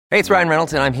Hey, it's Ryan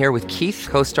Reynolds, and I'm here with Keith,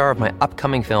 co-star of my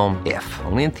upcoming film, If,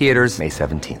 only in theaters May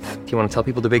 17th. Do you want to tell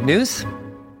people the big news?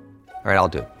 All right, I'll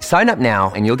do it. Sign up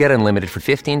now and you'll get unlimited for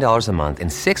 $15 a month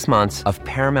and 6 months of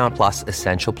Paramount Plus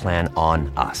Essential Plan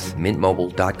on us.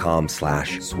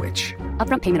 MintMobile.com/switch.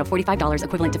 Upfront payment of $45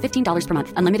 equivalent to $15 per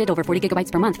month. Unlimited over 40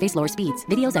 gigabytes per month. Face lower speeds.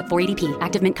 Videos at 480p.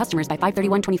 Active Mint customers by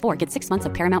 531.24 get 6 months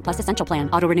of Paramount Plus Essential Plan.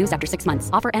 Auto renews after 6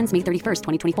 months. Offer ends May 31st,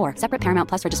 2024. Separate Paramount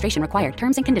Plus registration required.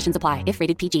 Terms and conditions apply if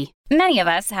rated PG. Many of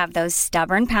us have those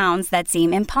stubborn pounds that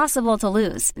seem impossible to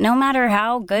lose, no matter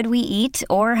how good we eat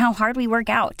or how hard we work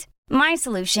out. My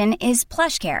solution is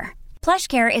PlushCare.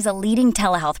 PlushCare is a leading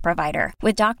telehealth provider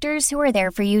with doctors who are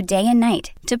there for you day and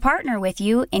night to partner with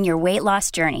you in your weight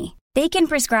loss journey. They can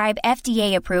prescribe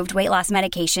FDA-approved weight loss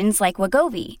medications like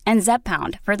Wegovy and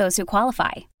Zepbound for those who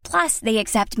qualify. Plus, they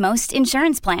accept most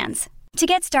insurance plans. To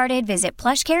get started, visit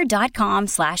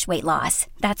plushcare.com/weightloss.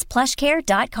 That's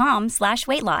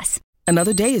plushcare.com/weightloss.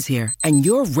 Another day is here, and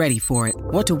you're ready for it.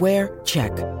 What to wear?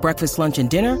 Check. Breakfast, lunch, and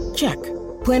dinner? Check.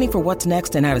 Planning for what's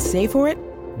next and how to save for it?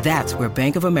 That's where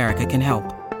Bank of America can help.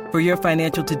 For your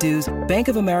financial to-dos, Bank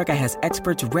of America has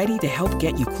experts ready to help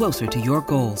get you closer to your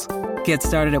goals. Get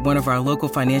started at one of our local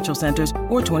financial centers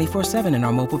or 24/7 in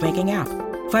our mobile banking app.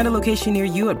 Find a location near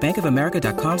you at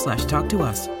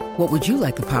bankofamerica.com/talktous. What would you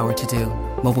like the power to do?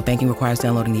 Mobile banking requires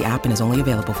downloading the app and is only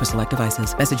available for select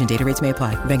devices. Message and data rates may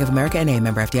apply. Bank of America N.A.,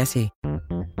 member FDIC.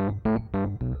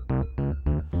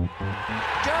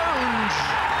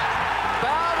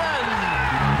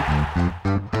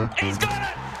 He's got it!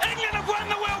 England have won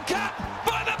the World Cup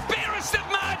by the barest of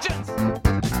margins!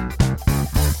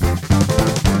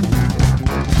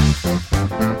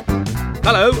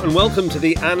 Hello and welcome to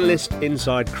the Analyst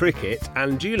Inside Cricket.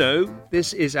 And do you know,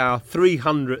 this is our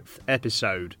 300th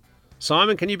episode.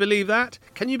 Simon, can you believe that?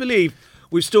 Can you believe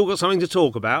we've still got something to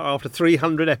talk about after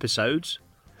 300 episodes?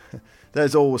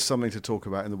 There's always something to talk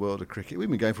about in the world of cricket. We've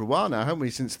been going for a while now, haven't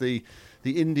we, since the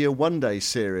India One-Day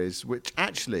series, which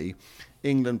actually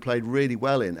England played really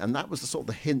well in, and that was the sort of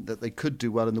the hint that they could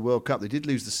do well in the World Cup. They did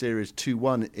lose the series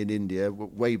 2-1 in India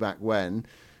way back when,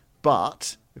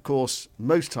 but of course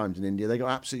most times in India they got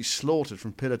absolutely slaughtered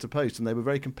from pillar to post, and they were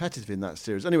very competitive in that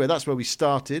series. Anyway, that's where we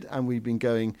started, and we've been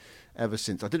going ever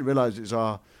since. I didn't realise it was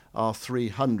our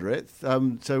 300th.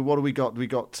 So what have we got? We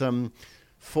got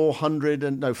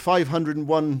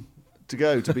 501 to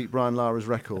go to beat Brian Lara's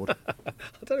record. I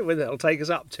don't know when that'll take us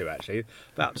up to, actually.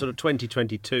 About sort of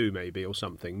 2022 maybe or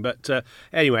something. But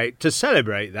anyway, to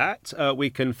celebrate that, we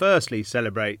can firstly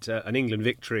celebrate an England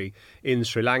victory in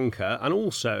Sri Lanka. And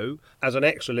also, as an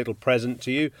extra little present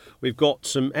to you, we've got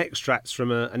some extracts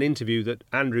from an interview that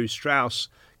Andrew Strauss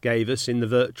gave us in the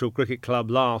Virtual Cricket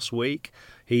Club last week.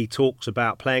 He talks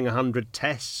about playing 100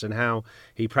 tests and how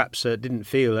he perhaps didn't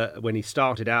feel when he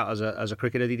started out as a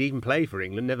cricketer that he'd even play for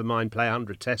England, never mind play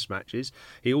 100 test matches.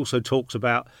 He also talks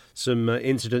about some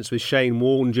incidents with Shane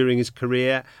Warne during his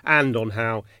career and on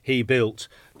how he built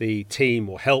the team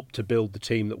or helped to build the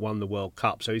team that won the World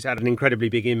Cup. So he's had an incredibly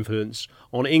big influence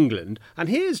on England. And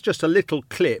here's just a little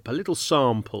clip, a little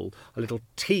sample, a little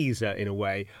teaser in a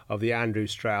way of the Andrew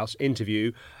Strauss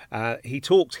interview. He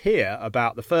talks here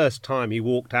about the first time he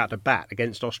walked out to bat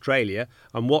against Australia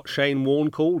and what Shane Warne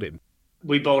called him.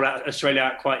 We bowled Australia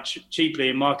out quite cheaply,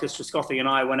 and Marcus Trescothick and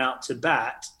I went out to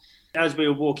bat. As we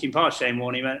were walking past Shane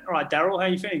Warne, he went, "All right, Daryl, how are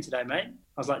you feeling today, mate?"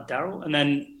 I was like, "Daryl?" And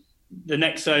then the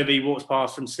next over, he walks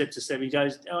past from slip to slip. He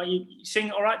goes, "Oh, you sing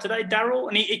all right today, Daryl?"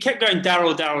 And he kept going,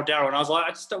 "Daryl, Daryl, Daryl." And I was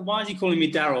like, why is he calling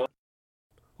me Daryl?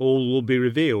 All will be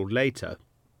revealed later.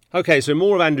 OK, so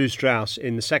more of Andrew Strauss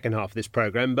in the second half of this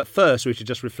programme, but first we should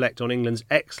just reflect on England's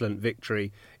excellent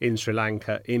victory in Sri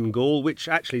Lanka in Galle, which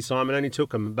actually, Simon, only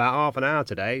took them about half an hour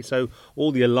today, so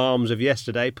all the alarms of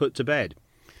yesterday put to bed.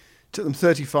 Took them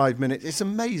 35 minutes. It's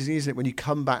amazing, isn't it, when you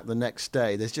come back the next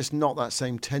day, there's just not that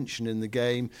same tension in the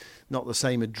game, not the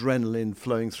same adrenaline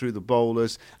flowing through the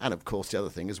bowlers. And of course the other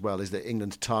thing as well is that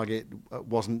England's target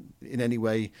wasn't in any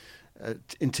way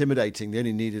intimidating. They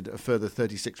only needed a further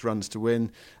 36 runs to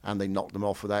win, and they knocked them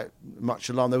off without much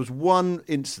alarm. There was one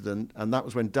incident, and that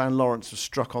was when Dan Lawrence was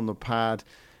struck on the pad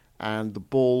and the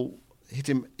ball hit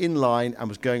him in line and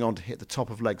was going on to hit the top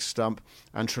of leg stump,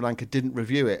 and Sri Lanka didn't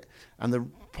review it.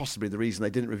 And possibly the reason they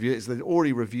didn't review it is they'd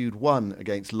already reviewed one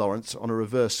against Lawrence on a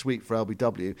reverse sweep for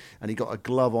LBW, and he got a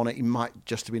glove on it. He might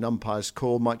just have been umpire's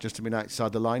call, might just have been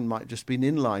outside the line, might have just been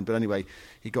in line. But anyway,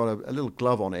 he got a little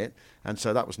glove on it, and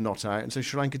so that was not out. And so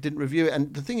Sri Lanka didn't review it.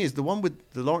 And the thing is, the one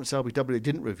with the Lawrence LBW they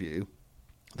didn't review,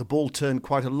 the ball turned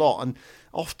quite a lot, and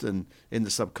often in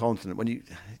the subcontinent,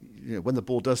 when the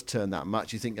ball does turn that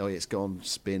much, you think, oh, it's gone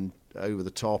spin, over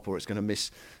the top or it's going to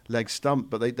miss leg stump.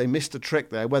 But they missed a trick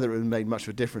there. Whether it made much of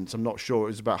a difference, I'm not sure.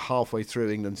 It was about halfway through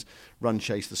England's run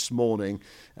chase this morning.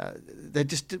 There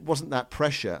just wasn't that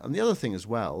pressure. And the other thing as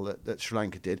well that Sri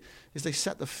Lanka did is they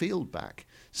set the field back.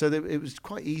 So it was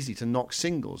quite easy to knock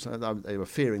singles. They were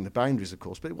fearing the boundaries, of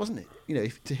course, but it wasn't.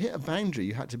 To hit a boundary,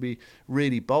 you had to be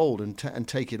really bold and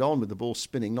take it on with the ball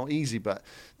spinning. Not easy, but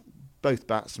both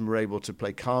batsmen were able to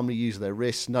play calmly, use their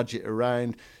wrists, nudge it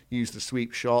around, use the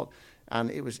sweep shot. And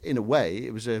it was, in a way,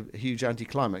 it was a huge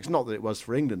anticlimax. Not that it was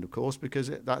for England, of course, because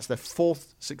that's their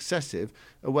fourth successive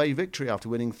away victory after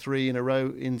winning 3 in a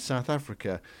row in South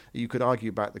Africa. You could argue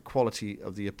about the quality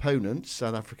of the opponents,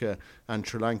 South Africa and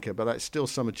Sri Lanka, but that's still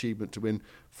some achievement to win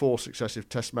 4 successive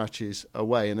Test matches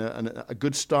away, and a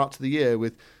good start to the year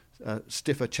with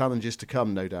stiffer challenges to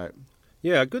come, no doubt.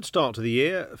 Yeah, a good start to the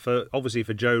year for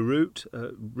Joe Root,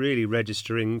 really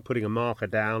registering, putting a marker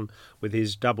down with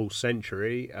his double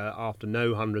century after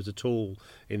no hundreds at all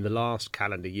in the last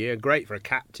calendar year. Great for a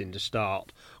captain to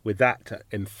start with that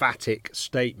emphatic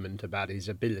statement about his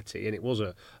ability, and it was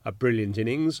a brilliant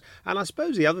innings. And I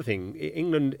suppose the other thing,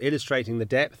 England illustrating the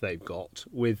depth they've got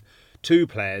with 2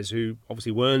 players who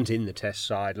obviously weren't in the Test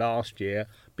side last year,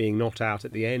 being not out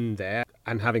at the end there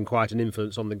and having quite an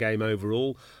influence on the game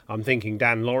overall. I'm thinking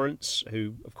Dan Lawrence,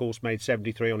 who of course made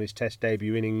 73 on his Test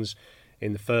debut innings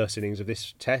in the first innings of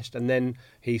this Test, and then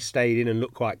he stayed in and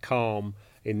looked quite calm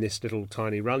in this little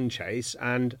tiny run chase.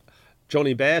 And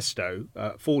Johnny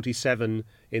Bairstow, 47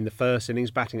 in the first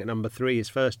innings, batting at number 3, his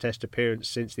first Test appearance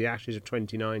since the Ashes of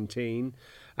 2019,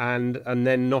 and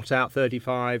then not out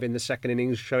 35 in the second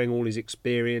innings, showing all his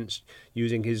experience,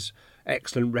 using his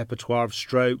excellent repertoire of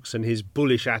strokes and his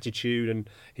bullish attitude and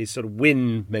his sort of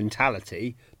win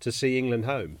mentality to see England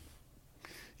home.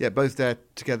 Yeah, both there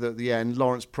together at the end.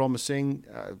 Lawrence promising,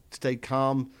 stayed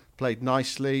calm, played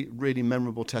nicely, really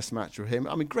memorable Test match for him.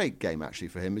 I mean, great game actually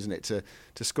for him, isn't it?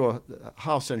 To score a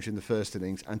half century in the first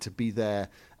innings and to be there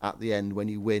at the end when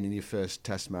you win in your first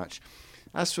Test match.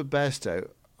 As for Bairstow,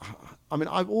 I mean,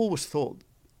 I've always thought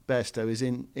Bairstow is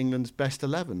in England's best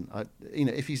 11.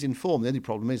 If he's in form, the only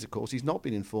problem is, of course, he's not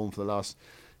been in form for the last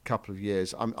couple of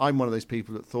years. I'm one of those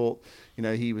people that thought,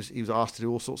 he was asked to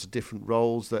do all sorts of different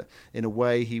roles, that in a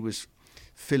way he was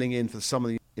filling in for some of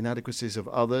the inadequacies of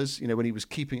others. When he was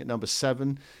keeping at number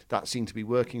 7, that seemed to be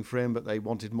working for him, but they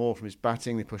wanted more from his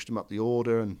batting. They pushed him up the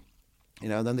order, and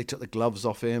then they took the gloves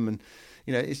off him, and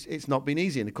it's not been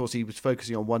easy. And of course, he was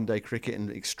focusing on one-day cricket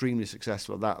and extremely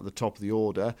successful at that at the top of the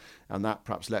order, and that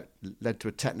perhaps led to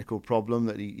a technical problem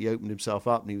that he opened himself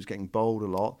up and he was getting bowled a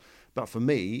lot. But for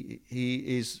me,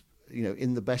 he is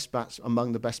in the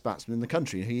among the best batsmen in the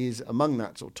country. He is among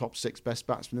that sort of top 6 best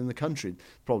batsmen in the country. The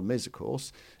problem is, of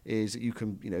course, is that you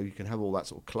can have all that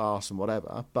sort of class and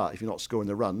whatever, but if you're not scoring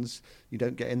the runs, you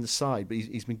don't get in the side. But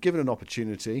he's been given an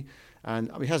opportunity,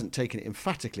 and he hasn't taken it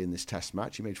emphatically in this Test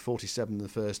match. He made 47 in the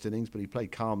first innings, but he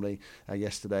played calmly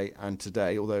yesterday and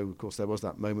today, although, of course, there was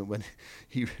that moment when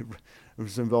he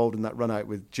was involved in that run-out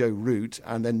with Joe Root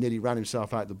and then nearly ran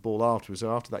himself out the ball afterwards. So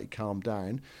after that, he calmed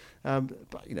down.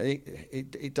 But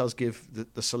it does give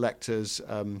the selectors.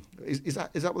 Is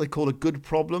that what they call a good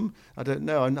problem? I don't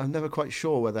know. I'm never quite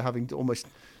sure whether having almost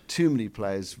too many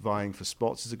players vying for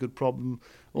spots is a good problem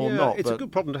or not. It's a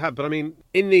good problem to have. But I mean,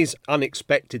 in these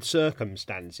unexpected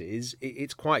circumstances,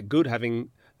 it's quite good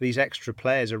having these extra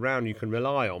players around you can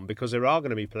rely on, because there are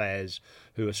going to be players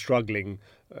who are struggling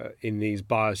in these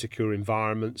biosecure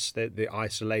environments, the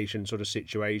isolation sort of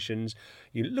situations.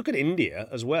 You look at India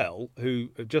as well, who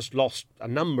have just lost a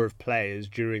number of players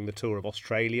during the tour of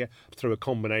Australia through a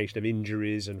combination of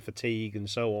injuries and fatigue and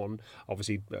so on.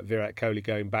 Obviously, Virat Kohli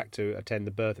going back to attend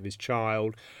the birth of his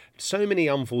child. So many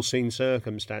unforeseen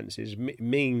circumstances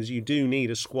means you do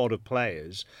need a squad of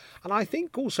players. And I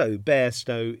think also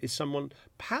Bairstow is someone,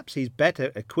 perhaps he's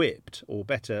better equipped or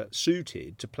better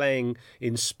suited to playing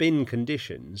in spin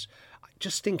conditions. I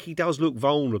just think he does look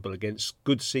vulnerable against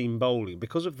good seam bowling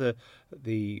because of the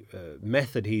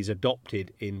method he's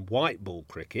adopted in white ball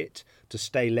cricket to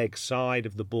stay leg side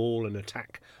of the ball and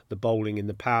attack the bowling in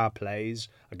the power plays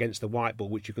against the white ball,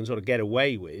 which you can sort of get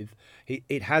away with.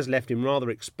 It has left him rather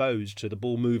exposed to the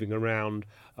ball moving around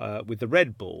with the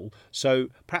red ball, so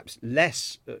perhaps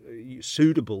less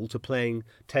suitable to playing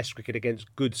Test cricket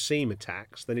against good seam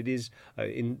attacks than it is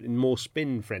in more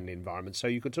spin-friendly environments. So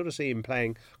you could sort of see him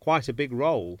playing quite a big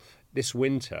role this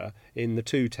winter in the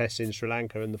 2 tests in Sri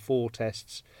Lanka and the 4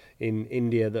 tests in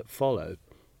India that follow.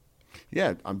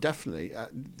 Yeah, I'm definitely.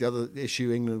 The other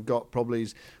issue England have got probably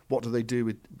is what do they do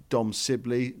with Dom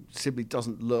Sibley? Sibley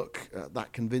doesn't look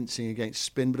that convincing against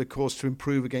spin, but of course to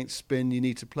improve against spin you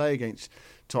need to play against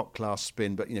top-class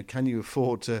spin, but can you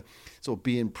afford to sort of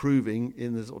be improving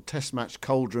in the sort of Test match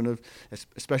cauldron of,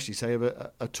 especially say, of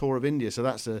a tour of India? So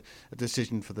that's a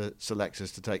decision for the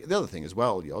selectors to take. The other thing as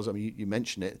well, Yoz, I mean, you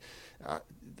mentioned it.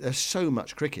 There's so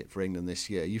much cricket for England this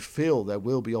year. You feel there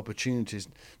will be opportunities,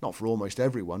 not for almost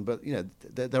everyone, but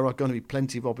there are going to be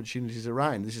plenty of opportunities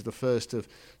around. This is the first of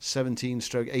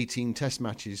 17/18 Test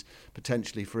matches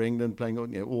potentially for England, playing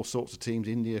all sorts of teams: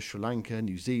 India, Sri Lanka,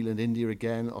 New Zealand, India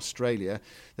again, Australia.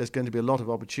 There's going to be a lot of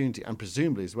opportunity, and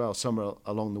presumably as well, somewhere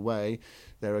along the way,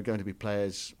 there are going to be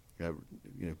players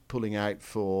pulling out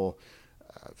for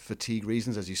fatigue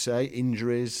reasons, as you say,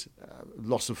 injuries,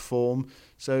 loss of form.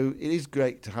 So it is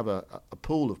great to have a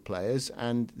pool of players,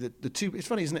 and the two. It's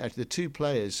funny, isn't it? Actually, the two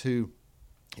players who,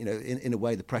 in a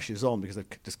way, the pressure's on because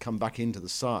they've just come back into the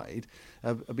side,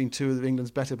 have been two of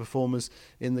England's better performers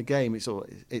in the game.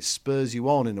 It spurs you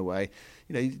on in a way.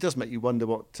 It does make you wonder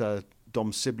what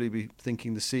Dom Sibley be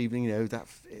thinking this evening. That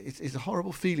it's a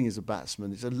horrible feeling as a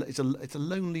batsman. It's a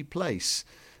lonely place.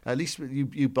 At least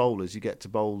you bowlers, you get to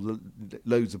bowl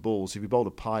loads of balls. If you bowl a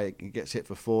pie, it gets hit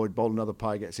for 4. You bowl another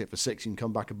pie, gets hit for 6. You can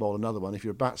come back and bowl another one. If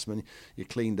you're a batsman, you're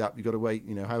cleaned up. You've got to wait,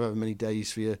 however many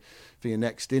days for your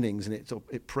next innings, and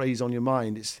it preys on your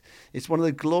mind. It's one of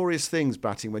the glorious things,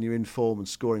 batting, when you're in form and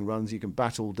scoring runs. You can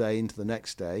bat all day into the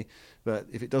next day, but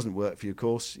if it doesn't work for you, of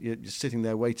course, you're sitting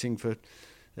there waiting for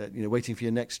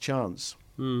your next chance.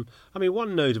 I mean,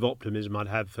 one note of optimism I'd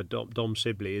have for Dom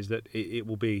Sibley is that it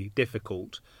will be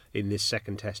difficult in this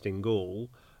second test in Galle.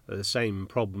 The same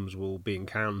problems will be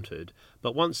encountered.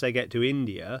 But once they get to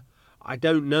India, I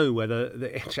don't know whether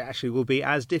it actually will be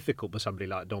as difficult for somebody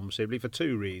like Dom Sibley for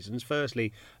two reasons.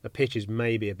 Firstly, the pitch is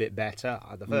maybe a bit better.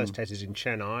 The first test is in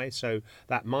Chennai, so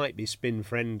that might be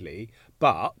spin-friendly,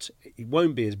 but it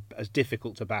won't be as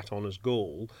difficult to bat on as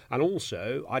Galle. And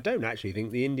also, I don't actually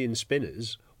think the Indian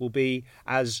spinners will be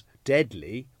as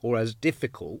deadly or as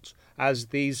difficult as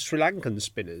these Sri Lankan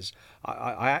spinners.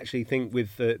 I actually think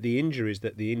with the injuries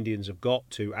that the Indians have got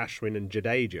to Ashwin and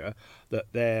Jadeja, that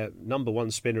their number one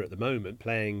spinner at the moment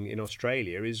playing in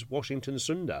Australia is Washington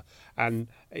Sundar. And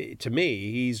to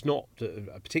me, he's not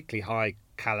a particularly high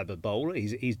calibre bowler.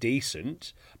 He's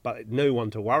decent, but no one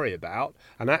to worry about.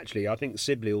 And actually, I think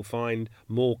Sibley will find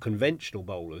more conventional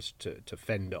bowlers to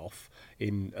fend off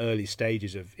in early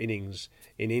stages of innings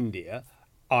in India,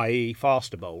 i.e.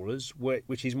 faster bowlers,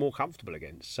 which he's more comfortable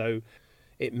against. So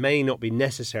it may not be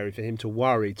necessary for him to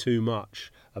worry too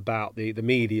much about the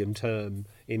medium term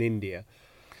in India.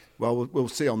 Well, we'll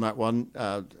see on that one.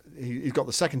 He's got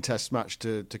the second test match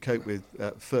to cope with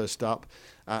first up.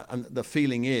 And the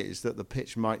feeling is that the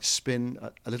pitch might spin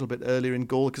a little bit earlier in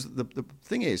Galle, because the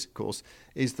thing is, of course,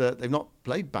 is that they've not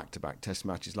played back-to-back test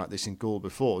matches like this in Galle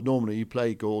before. Normally you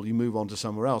play Galle, you move on to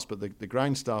somewhere else, but the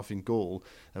ground staff in Galle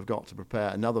have got to prepare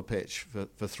another pitch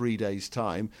for 3 days'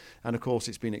 time. And of course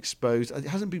it's been exposed. It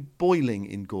hasn't been boiling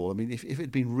in Galle. I mean, if it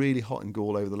had been really hot in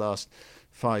Galle over the last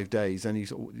 5 days, then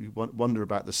you wonder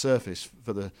about the surface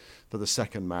for the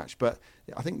second match. But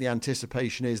I think the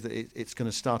anticipation is that it's going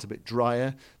to start a bit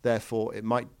drier. Therefore, it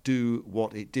might do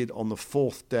what it did on the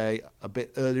fourth day a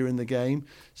bit earlier in the game.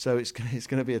 So it's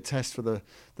going to be a test for the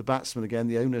batsmen again,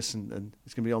 the onus, and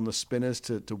it's going to be on the spinners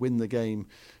to win the game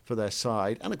for their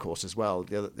side. And of course, as well,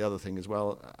 the other thing as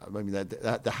well, I mean,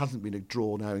 there hasn't been a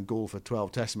draw now in Galle for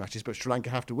 12 test matches, but Sri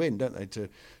Lanka have to win, don't they, to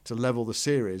level the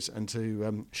series and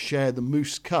to share the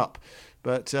Moose Cup.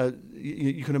 But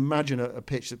you can imagine a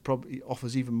pitch that probably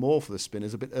offers even more for the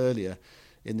spinners a bit earlier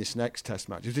in this next test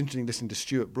match. It was interesting listening to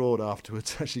Stuart Broad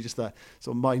afterwards, actually, just that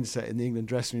sort of mindset in the England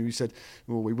dressing room. He said,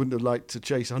 well, we wouldn't have liked to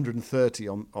chase 130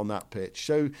 on that pitch.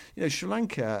 So, Sri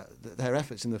Lanka, their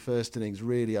efforts in the first innings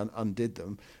really undid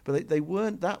them, but they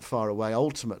weren't that far away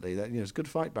ultimately. It's a good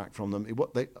fight back from them.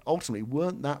 They ultimately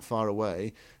weren't that far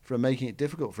away from making it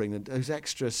difficult for England. Those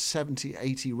extra 70,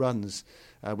 80 runs,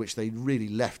 which they really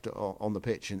left on the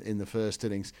pitch in the first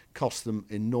innings, cost them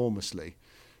enormously.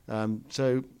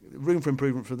 So room for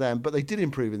improvement for them, but they did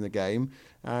improve in the game,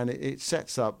 and it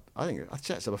sets up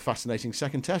a fascinating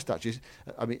second test. Actually,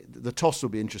 I mean, the toss will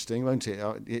be interesting, won't it?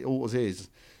 It always is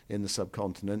in the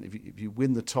subcontinent. If you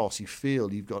win the toss, you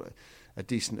feel you've got a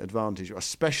decent advantage,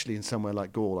 especially in somewhere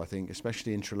like Galle. I think,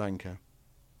 especially in Sri Lanka.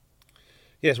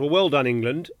 Yes, well done,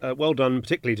 England. Well done,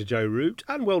 particularly to Joe Root,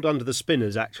 and well done to the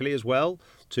spinners, actually, as well,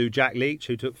 to Jack Leach,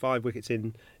 who took 5 wickets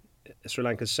in Sri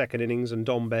Lanka's second innings and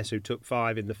Dom Bess, who took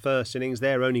 5 in the first innings.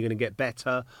 They're only going to get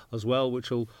better as well,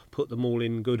 which will put them all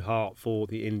in good heart for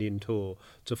the Indian tour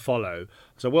to follow.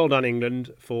 So well done,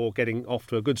 England, for getting off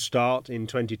to a good start in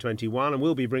 2021. And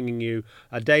we'll be bringing you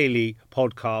a daily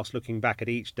podcast looking back at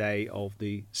each day of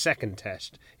the second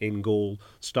test in Galle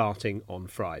starting on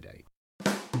Friday.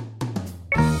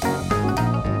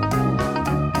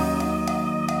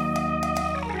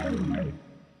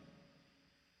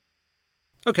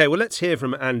 OK, well, let's hear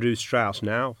from Andrew Strauss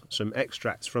now, some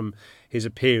extracts from his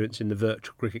appearance in the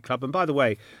Virtual Cricket Club. And by the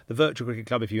way, the Virtual Cricket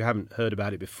Club, if you haven't heard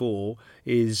about it before,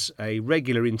 is a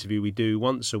regular interview we do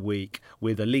once a week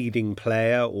with a leading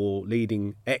player or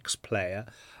leading ex-player.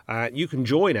 You can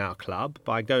join our club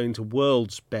by going to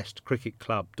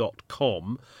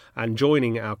worldsbestcricketclub.com, and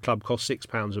joining our club costs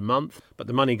 £6 a month, but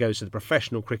the money goes to the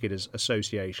Professional Cricketers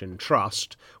Association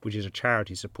Trust, which is a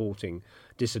charity supporting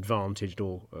disadvantaged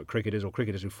cricketers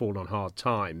who've fallen on hard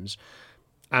times.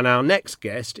 And our next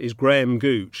guest is Graham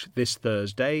Gooch this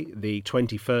Thursday, the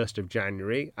 21st of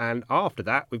January. And after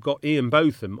that, we've got Ian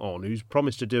Botham on, who's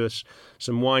promised to do us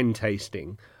some wine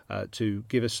tasting to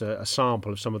give us a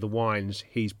sample of some of the wines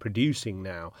he's producing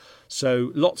now.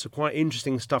 So lots of quite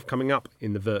interesting stuff coming up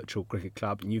in the Virtual Cricket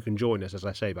Club. And you can join us, as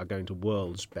I say, by going to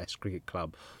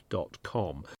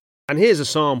worldsbestcricketclub.com. And here's a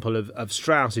sample of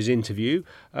Strauss's interview.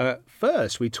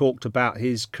 First, we talked about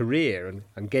his career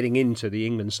and getting into the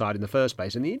England side in the first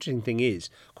place. And the interesting thing is,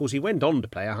 of course, he went on to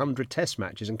play 100 Test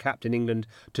matches and captain England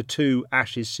to 2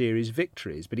 Ashes series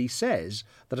victories. But he says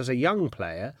that as a young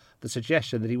player, the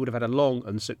suggestion that he would have had a long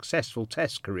and successful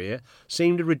Test career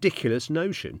seemed a ridiculous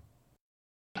notion.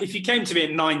 If you came to me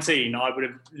at 19, I would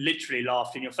have literally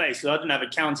laughed in your face because I didn't have a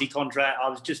county contract. I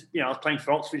was just, I was playing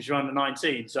for Oxfordshire under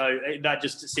 19. So that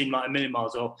just seemed like a million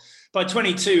miles off. By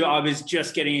 22, I was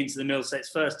just getting into the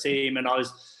Middlesex first team, and I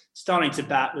was starting to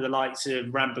bat with the likes of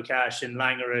Ramprakash and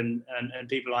Langer and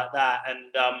people like that.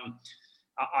 And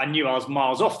I knew I was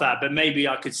miles off that, but maybe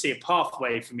I could see a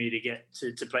pathway for me to get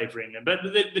to play for England. But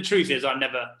the truth is, I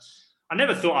never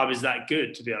thought I was that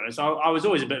good, to be honest. I was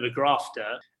always a bit of a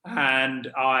grafter. And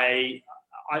I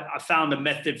found a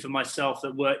method for myself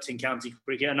that worked in county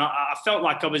cricket, and I felt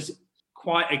like I was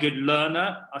quite a good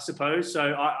learner, I suppose.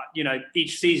 So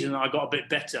each season I got a bit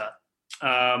better,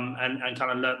 and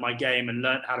kind of learnt my game and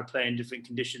learnt how to play in different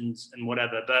conditions and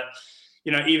whatever. But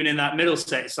even in that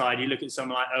Middlesex side, you look at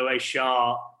someone like O.A.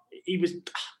 Shah. He was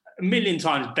a million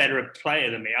times better a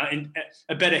player than me,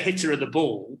 a better hitter of the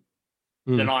ball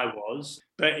than I was.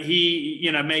 But he,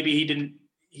 maybe he didn't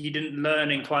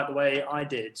learn in quite the way I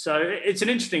did. So it's an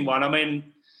interesting one. I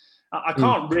mean, I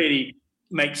can't really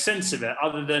make sense of it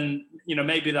other than,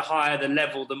 maybe the higher the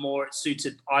level, the more it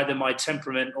suited either my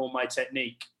temperament or my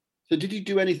technique. So did you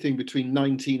do anything between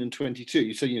 19 and 22?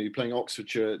 You said, you're playing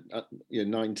Oxfordshire at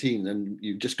 19 and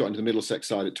you just got into the Middlesex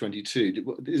side at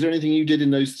 22. Is there anything you did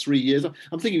in those 3 years? I'm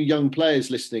thinking of young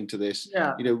players listening to this,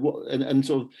 and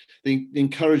sort of the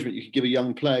encouragement you could give a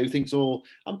young player who thinks,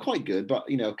 I'm quite good, but,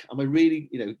 am I really,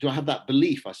 do I have that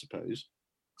belief, I suppose?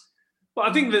 Well,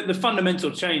 I think that the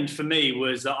fundamental change for me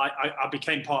was that I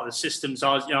became part of the system. So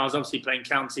I was obviously playing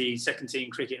county, second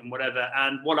team cricket and whatever.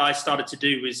 And what I started to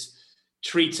do was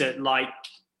treat it like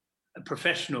a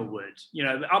professional would.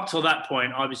 Up till that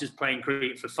point, I was just playing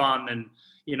cricket for fun, and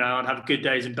I'd have good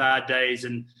days and bad days.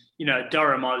 And at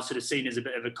Durham, I was sort of seen as a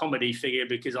bit of a comedy figure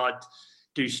because I'd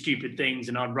do stupid things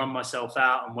and I'd run myself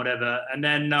out and whatever. And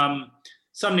then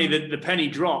suddenly the penny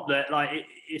dropped that, like,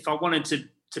 if I wanted to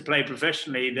play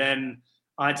professionally, then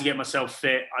I had to get myself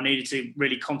fit. I needed to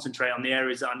really concentrate on the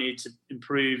areas that I needed to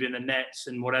improve in the nets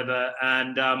and whatever.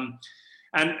 And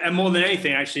more than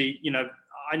anything, actually,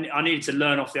 I needed to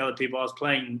learn off the other people I was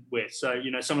playing with. So,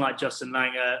 someone like Justin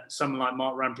Langer, someone like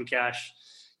Mark Ramprakash,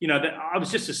 I was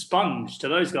just a sponge to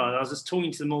those guys. I was just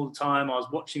talking to them all the time. I was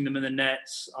watching them in the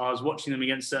nets. I was watching them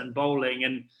against certain bowling.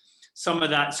 And some of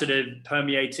that sort of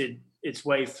permeated its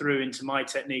way through into my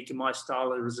technique and my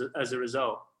style as a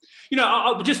result.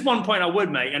 Just one point I would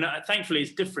make, and thankfully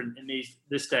it's different in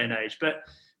this day and age, but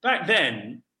back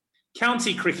then,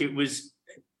 county cricket was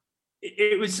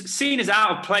seen as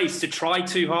out of place to try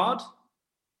too hard.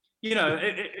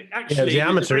 Actually, it was the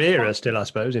amateur era still, I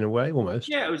suppose, in a way, almost.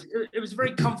 Yeah, it was a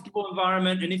very comfortable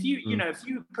environment. And if you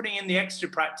were putting in the extra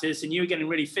practice and you were getting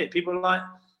really fit, people were like,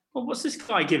 well, what's this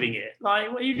guy giving it? Like,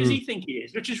 who does he think he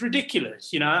is? Which is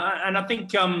ridiculous, And I think,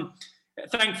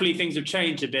 thankfully, things have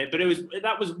changed a bit. But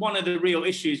that was one of the real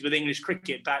issues with English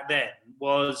cricket back then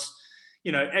was,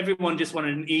 everyone just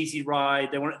wanted an easy ride.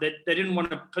 They didn't want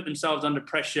to put themselves under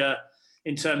pressure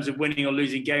in terms of winning or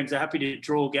losing games. They're happy to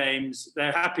draw games.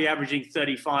 They're happy averaging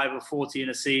 35 or 40 in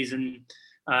a season.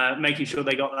 making sure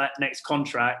they got that next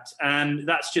contract. And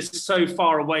that's just so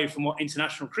far away from what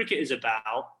international cricket is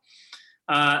about.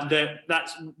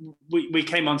 We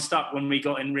came unstuck when we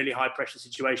got in really high pressure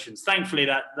situations. Thankfully,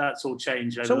 that's all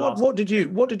changed. What did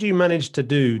you manage to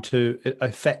do to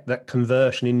affect that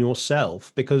conversion in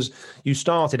yourself? Because you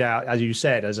started out, as you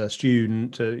said, as a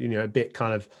student, a bit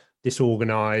kind of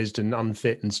disorganised and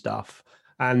unfit and stuff,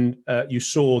 and you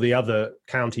saw the other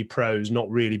county pros not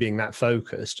really being that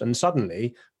focused, and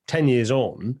suddenly 10 years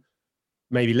on,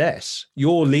 maybe less,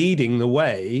 you're leading the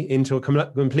way into a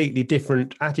completely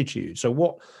different attitude. So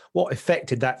what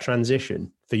affected that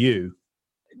transition for you?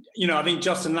 I think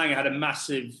Justin Langer had a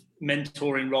massive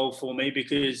mentoring role for me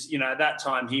because, at that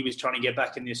time he was trying to get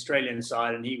back in the Australian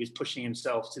side and he was pushing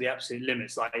himself to the absolute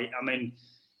limits.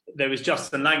 There was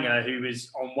Justin Langer, who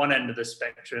was on one end of the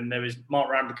spectrum. There was Mark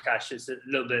Ramprakash, just a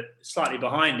little bit slightly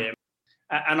behind him.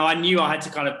 And I knew I had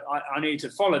to I needed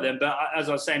to follow them. But as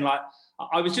I was saying,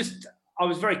 I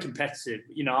was very competitive.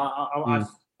 I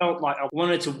felt like I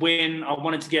wanted to win. I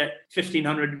wanted to get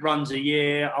 1,500 runs a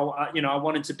year. I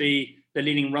wanted to be the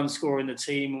leading run scorer in the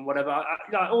team and whatever.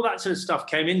 All that sort of stuff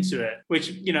came into it,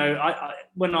 which,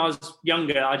 when I was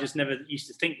younger, I just never used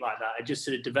to think like that. It just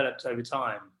sort of developed over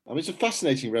time. I mean, it's a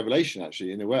fascinating revelation,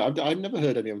 actually, in a way. I've never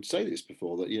heard anyone say this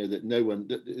before, that, that no one,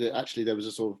 that actually there was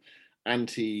a sort of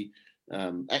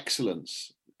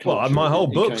anti-excellence. Well, my whole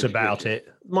book's about it.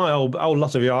 My whole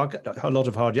lot of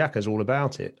Hard Yakka's all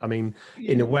about it. I mean,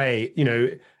 in a way,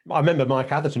 I remember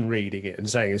Mike Atherton reading it and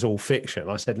saying it's all fiction.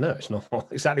 I said, no, it's not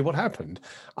exactly what happened.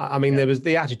 I mean, there was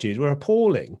the attitudes were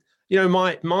appalling.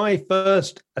 My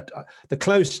first, the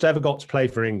closest I ever got to play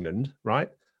for England, right,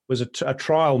 was a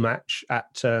trial match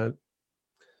at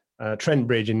Trent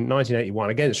Bridge in 1981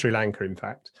 against Sri Lanka, in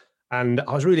fact. And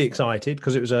I was really excited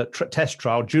because it was a test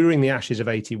trial during the Ashes of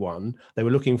 81. They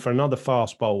were looking for another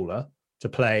fast bowler to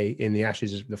play in the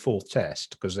Ashes of the fourth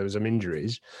test because there was some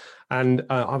injuries. And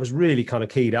I was really kind of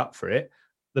keyed up for it.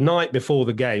 The night before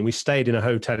the game, we stayed in a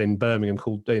hotel in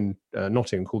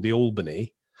Nottingham called the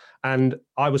Albany. And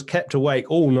I was kept awake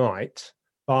all night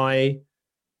by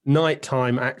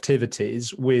nighttime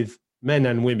activities with men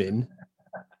and women,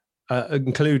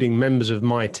 including members of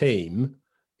my team,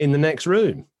 in the next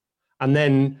room. And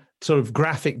then sort of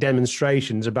graphic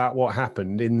demonstrations about what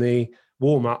happened in the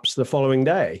warm-ups the following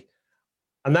day.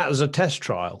 And that was a test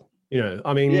trial,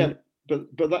 I mean... Yeah, but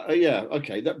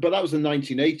that was the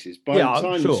 1980s. By the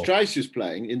time Strauss was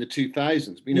playing in the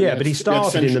 2000s... but he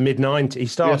started in the mid-90s. He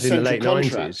started in the late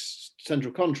 90s.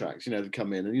 Central contracts, that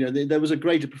come in. And, there was a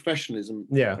greater professionalism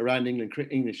around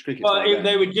English cricket. Well,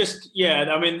 they were just...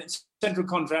 central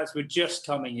contracts were just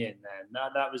coming in then.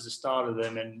 That was the start of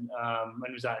them. And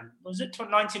when was that? Was it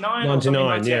 99?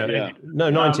 99, yeah.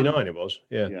 No, 99 it was.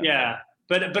 Yeah. Yeah.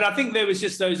 But I think there was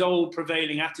just those old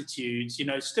prevailing attitudes,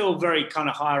 still very kind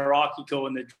of hierarchical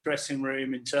in the dressing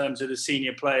room in terms of the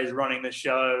senior players running the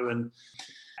show.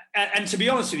 And to be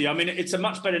honest with you, I mean, it's a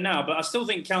much better now, but I still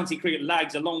think county cricket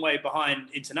lags a long way behind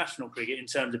international cricket in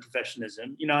terms of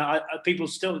professionalism. People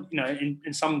still,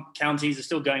 in some counties are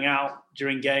still going out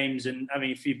during games and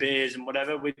having a few beers and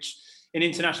whatever, which in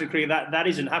international cricket, that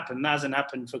hasn't happened. That hasn't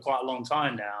happened for quite a long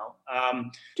time now.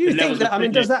 Do you think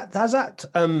that, has that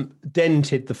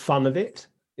dented the fun of it?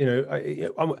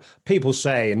 People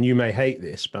say, and you may hate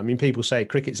this, but I mean, people say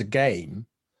cricket's a game.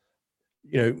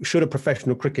 Should a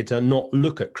professional cricketer not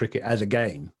look at cricket as a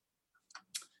game?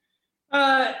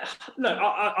 Look,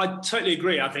 I totally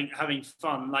agree. I think having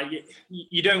fun,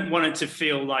 you don't want it to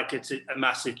feel like it's a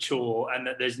massive chore and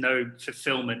that there's no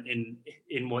fulfillment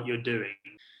in what you're doing.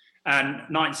 And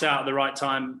nights out at the right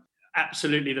time,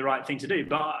 absolutely the right thing to do.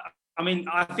 But I mean,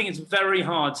 I think it's very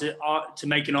hard to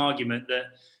make an argument that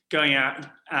going out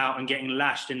and getting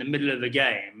lashed in the middle of the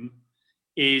game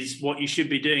is what you should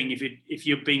be doing if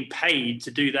you're being paid to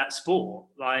do that sport,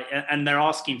 and they're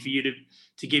asking for you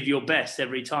to give your best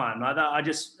every time. I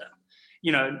just,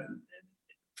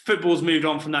 football's moved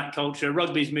on from that culture,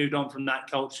 rugby's moved on from that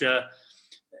culture,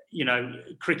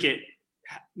 cricket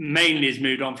mainly has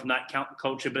moved on from that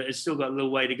culture, but it's still got a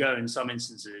little way to go in some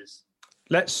instances.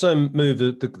 Let's move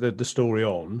the story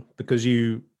on, because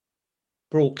you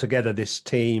brought together this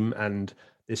team and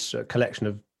this collection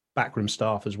of backroom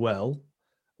staff as well.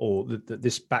 Or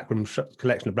this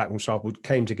collection of backroom staff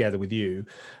came together with you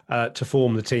to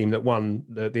form the team that won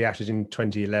the Ashes in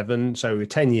 2011. So we're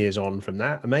 10 years on from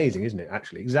that. Amazing, isn't it,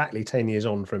 actually? Exactly 10 years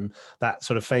on from that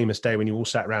sort of famous day when you all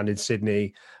sat around in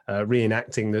Sydney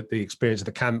reenacting the experience of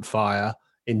the campfire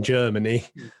in Germany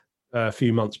a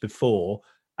few months before.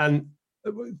 And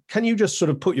Can you just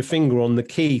sort of put your finger on the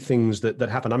key things that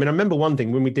happened? I mean, I remember one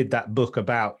thing when we did that book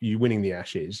about you winning the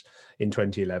Ashes in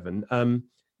 2011.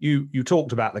 You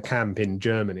talked about the camp in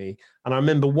Germany, and I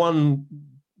remember one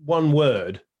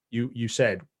word you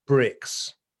said: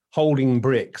 bricks, holding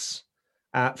bricks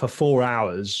for 4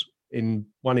 hours,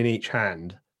 one in each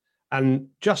hand, and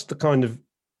just the kind of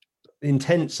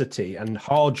intensity and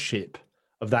hardship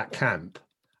of that camp.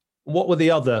 What were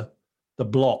the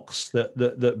blocks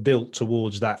that built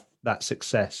towards that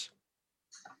success?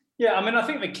 Yeah, I mean, I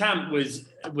think the camp was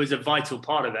a vital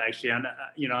part of it, actually. And,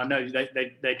 I know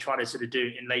they tried to sort of do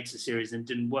it in later series and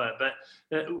didn't work. But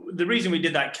the reason we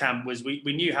did that camp was we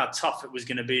knew how tough it was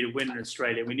going to be to win in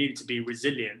Australia. We needed to be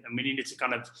resilient, and we needed to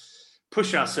kind of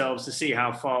push ourselves to see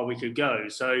how far we could go.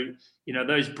 So,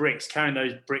 those bricks, carrying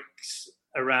those bricks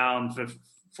around for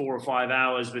 4 or 5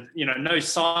 hours with, no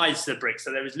sides to the bricks.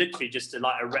 So there was literally just a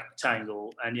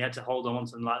rectangle, and you had to hold on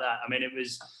to them like that. I mean, it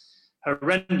was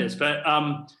horrendous. But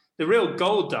the real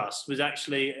gold dust was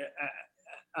actually,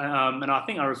 and I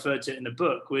think I referred to it in the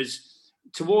book, was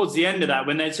towards the end of that,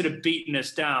 when they'd sort of beaten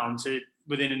us down to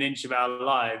within an inch of our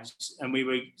lives, and we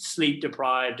were sleep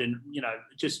deprived and,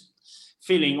 just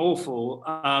feeling awful.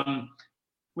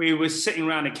 We were sitting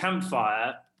around a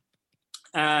campfire,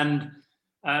 and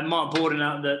Mark Borden,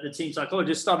 out the team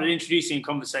psychologist, started introducing a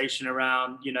conversation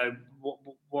around,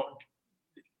 what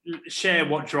share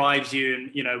what drives you,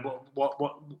 and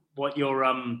what your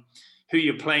who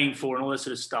you're playing for, and all this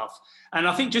sort of stuff. And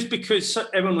I think just because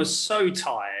everyone was so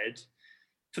tired,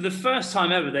 for the first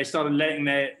time ever, they started letting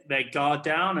their guard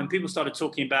down, and people started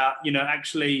talking about,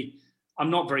 actually, I'm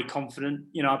not very confident.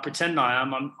 I pretend I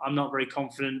am. I'm not very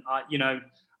confident. I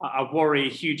worry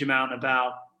a huge amount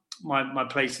about my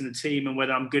place in the team and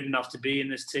whether I'm good enough to be in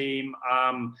this team.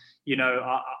 I'm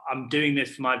doing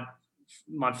this for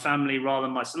my family rather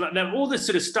than myself. All this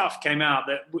sort of stuff came out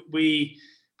that we'd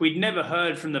never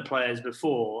heard from the players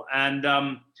before, and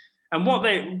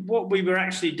what we were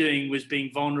actually doing was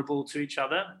being vulnerable to each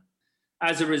other.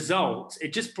 As a result,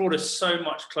 it just brought us so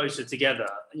much closer together,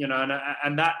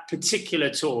 and that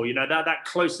particular tour, that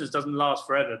closeness doesn't last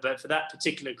forever. But for that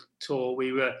particular tour,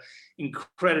 we were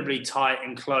incredibly tight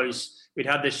and close. We'd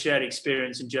had this shared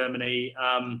experience in Germany.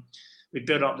 We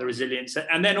built up the resilience.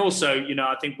 And then also,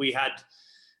 I think we had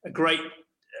a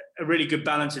really good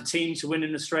balance of teams to win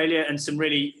in Australia, and some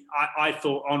really, I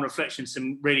thought on reflection,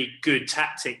 some really good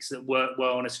tactics that worked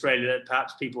well in Australia that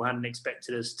perhaps people hadn't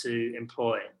expected us to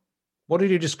employ. What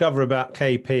did you discover about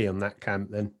KP on that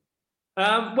camp then?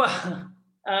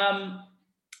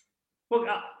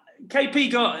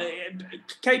 KP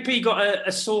got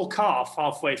a sore calf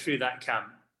halfway through that camp.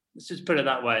 Let's just put it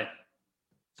that way.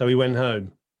 So he went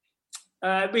home.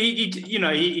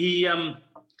 He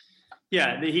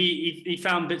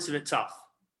found bits of it tough.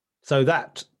 So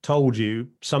that told you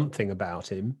something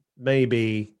about him,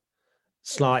 maybe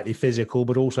slightly physical,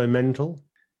 but also mental.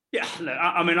 Yeah, look,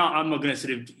 I mean, I'm not going to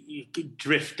sort of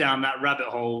drift down that rabbit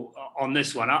hole on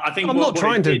this one. I think I'm not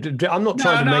trying to make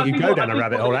you go down a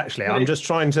rabbit hole. Actually, I'm just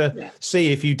trying to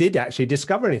see if you did actually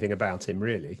discover anything about him.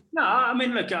 Really? No, I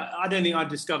mean, look, I don't think I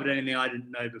discovered anything I didn't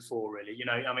know before. Really,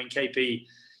 I mean, KP.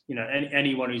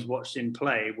 Anyone who's watched him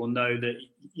play will know that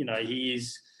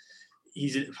he's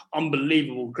an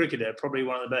unbelievable cricketer, probably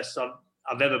one of the best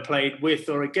I've ever played with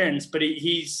or against. But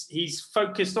he's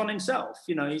focused on himself.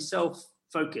 He's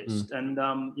self-focused, and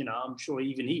I'm sure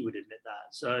even he would admit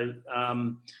that. So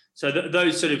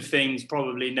those sort of things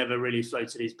probably never really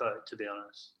floated his boat, to be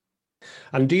honest.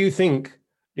 And do you think,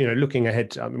 looking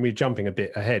ahead? I mean, we're jumping a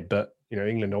bit ahead, but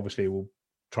England obviously will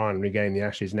try and regain the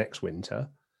Ashes next winter.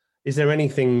 Is there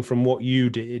anything from what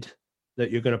you did that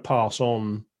you're going to pass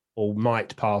on, or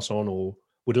might pass on, or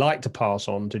would like to pass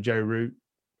on to Joe Root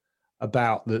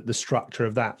about the structure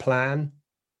of that plan?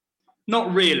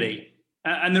 Not really.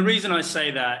 And the reason I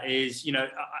say that is,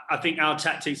 I think our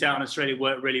tactics out in Australia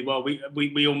worked really well.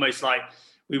 We almost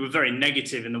we were very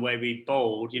negative in the way we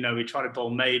bowled. We tried to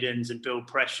bowl maidens and build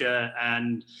pressure,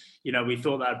 and, we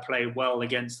thought that would play well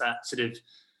against that sort of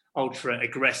ultra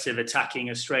aggressive attacking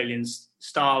Australian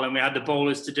style, and we had the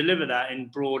bowlers to deliver that in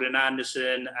Broad and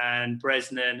Anderson and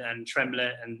Bresnan and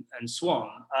Tremlett and Swan.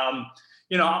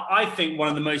 I think one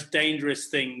of the most dangerous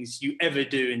things you ever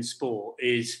do in sport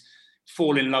is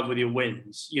fall in love with your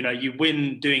wins. You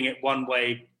win doing it one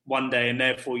way one day, and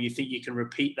therefore you think you can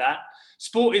repeat that.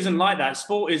 Sport isn't like that.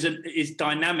 Sport is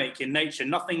dynamic in nature.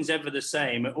 Nothing's ever the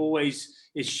same. It always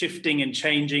is shifting and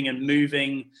changing and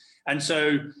moving. And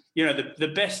so,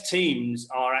 the best teams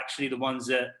are actually the ones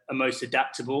that are most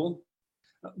adaptable.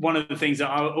 One of the things that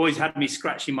always had me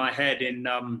scratching my head in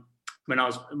when I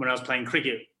was playing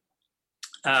cricket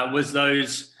was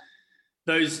those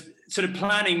sort of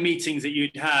planning meetings that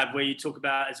you'd have where you talk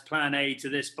about as plan A to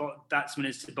this batsman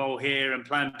is to bowl here and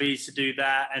plan B is to do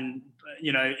that. And,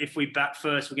 if we bat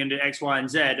first, we're going to do X, Y, and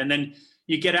Z. And then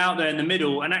you get out there in the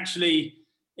middle and actually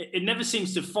it never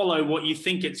seems to follow what you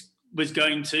think it was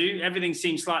going to. Everything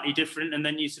seems slightly different. And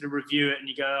then you sort of review it and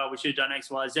you go, oh, we should have done X,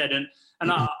 Y, Z.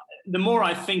 And the more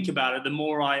I think about it, the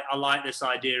more I like this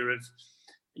idea of,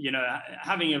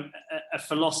 having a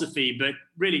philosophy, but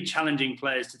really challenging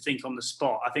players to think on the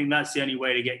spot. I think that's the only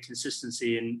way to get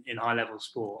consistency in high-level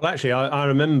sport. Well, actually, I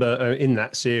remember in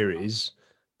that series,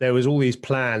 there was all these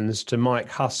plans to Mike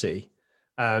Hussey.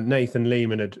 Nathan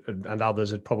Lehman and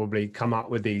others had probably come up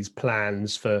with these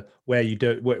plans for where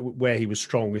he was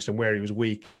strongest and where he was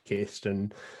weakest,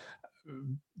 and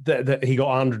that he got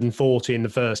 140 in the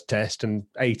first test and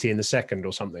 80 in the second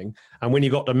or something. And when you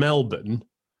got to Melbourne,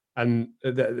 and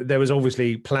there was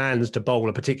obviously plans to bowl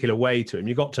a particular way to him.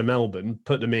 You got to Melbourne,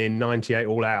 put them in 98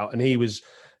 all out, and he was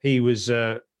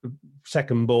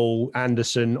second ball,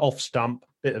 Anderson, off stump,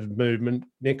 bit of movement,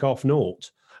 nick off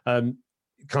naught.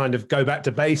 Kind of go back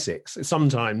to basics.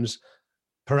 Sometimes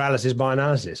paralysis by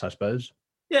analysis, I suppose.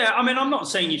 Yeah, I mean, I'm not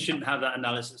saying you shouldn't have that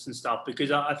analysis and stuff,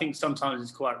 because I think sometimes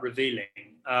it's quite revealing.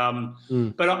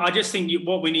 But I just think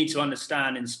what we need to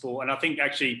understand in sport, and I think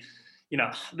actually,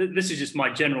 this is just my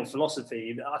general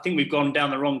philosophy. I think we've gone down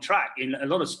the wrong track in a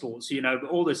lot of sports,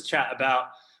 all this chat about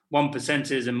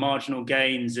 1%ers and marginal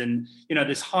gains and,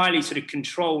 this highly sort of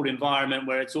controlled environment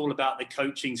where it's all about the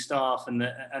coaching staff and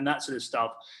that sort of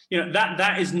stuff.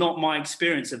 That is not my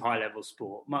experience of high level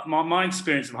sport. My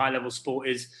experience of high level sport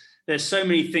is there's so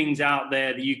many things out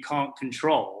there that you can't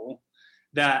control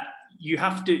that you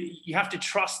have to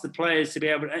trust the players to be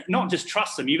able to, not just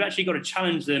trust them, you've actually got to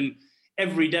challenge them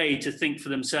every day to think for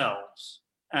themselves.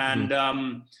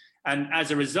 And as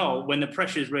a result, when the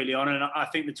pressure is really on, and I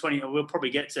think we'll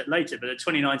probably get to it later, but the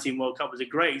 2019 World Cup was a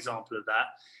great example of that.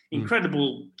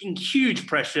 Incredible, huge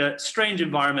pressure, strange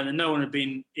environment that no one had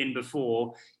been in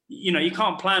before. You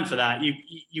can't plan for that.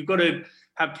 You've got to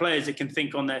have players that can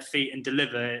think on their feet and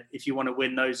deliver if you want to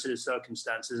win those sort of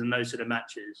circumstances and those sort of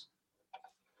matches.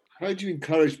 How do you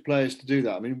encourage players to do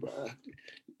that? I mean,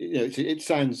 it's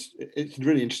a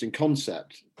really interesting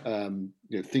concept.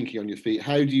 Thinking on your feet.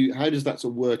 How does that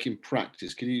sort of work in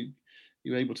practice? Can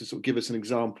you able to sort of give us an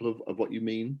example of what you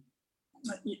mean?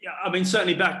 I mean,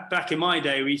 certainly back in my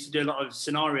day, we used to do a lot of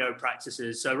scenario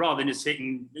practices. So rather than just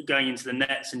going into the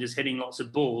nets and just hitting lots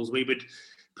of balls, we would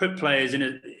put players in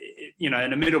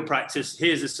a middle practice.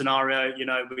 Here's a scenario.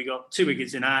 We got 2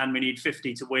 wickets in hand. We need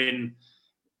 50 to win.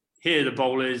 Here are the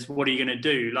bowlers. What are you going to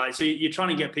do? So you're trying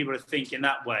to get people to think in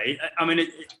that way. I mean,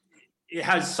 it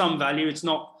has some value. It's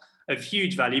not of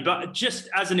huge value, but just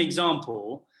as an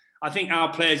example, I think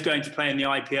our players going to play in the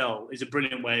IPL is a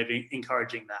brilliant way of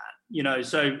encouraging that.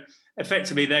 So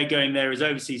effectively they're going there as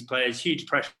overseas players, huge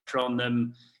pressure on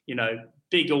them,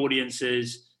 big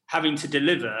audiences, having to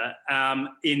deliver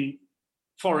in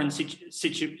foreign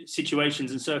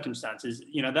situations and circumstances.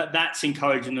 That's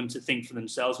encouraging them to think for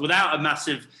themselves without a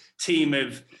massive team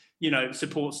of,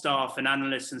 support staff and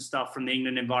analysts and stuff from the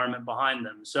England environment behind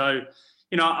them. So,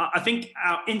 I think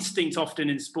our instinct often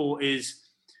in sport is,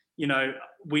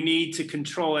 we need to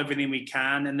control everything we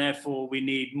can, and therefore we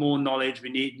need more knowledge, we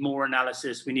need more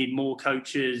analysis, we need more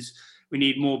coaches, we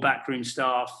need more backroom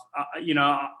staff.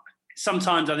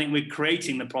 Sometimes I think we're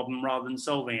creating the problem rather than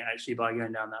solving it actually by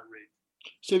going down that route.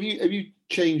 So have you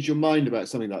changed your mind about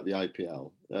something like the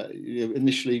IPL?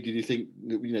 Initially, did you think,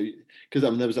 because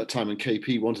there was that time when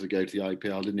KP wanted to go to the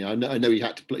IPL, didn't he? I know he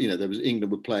had to play. There was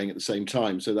England were playing at the same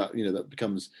time, so that that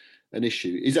becomes an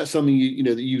issue. Is that something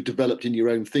that you've developed in your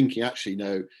own thinking? Actually,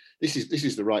 no, this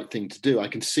is the right thing to do. I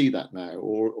can see that now,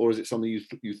 or is it something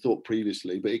you thought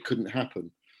previously, but it couldn't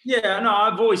happen? Yeah, no,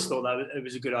 I've always thought that it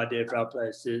was a good idea for our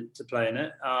players to play in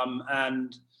it,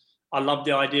 and I love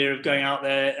the idea of going out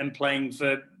there and playing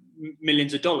for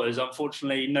millions of dollars.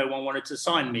 Unfortunately, no one wanted to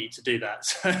sign me to do that,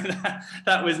 so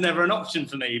that was never an option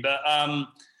for me. But I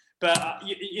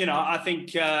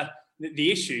think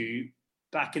the issue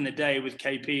back in the day with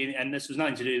KP, and this was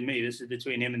nothing to do with me, this was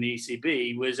between him and the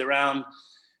ECB, was around,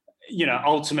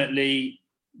 ultimately,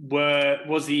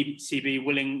 was the ECB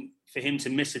willing for him to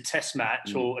miss a test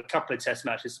match or a couple of test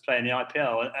matches to play in the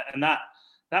IPL? And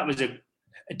that was a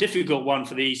difficult one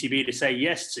for the ECB to say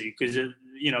yes to, because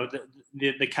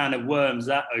the can of worms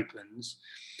that opens.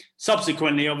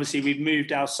 Subsequently, obviously, we've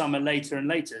moved our summer later and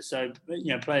later, so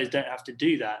players don't have to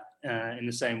do that in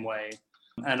the same way,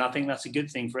 and I think that's a good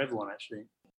thing for everyone, actually.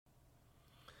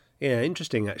 Yeah,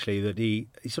 interesting actually that he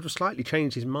sort of slightly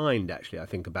changed his mind actually, I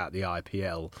think, about the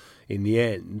IPL in the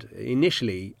end.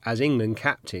 Initially, as England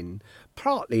captain,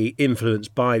 partly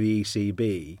influenced by the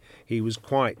ECB, he was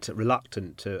quite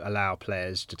reluctant to allow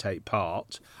players to take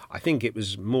part. I think it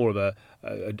was more of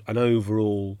an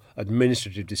overall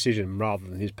administrative decision rather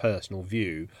than his personal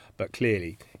view, but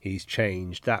clearly he's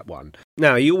changed that one.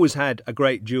 Now, he always had a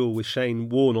great duel with Shane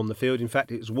Warne on the field. In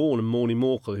fact, it was Warne and Morley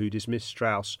Morkel who dismissed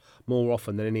Strauss more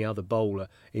often than any other bowler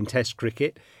in Test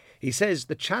cricket. He says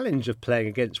the challenge of playing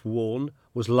against Warne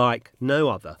was like no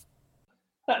other.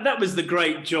 That was the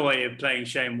great joy of playing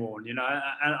Shane Warne, and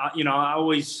I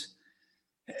always,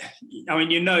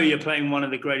 you're playing one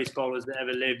of the greatest bowlers that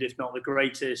ever lived, if not the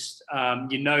greatest.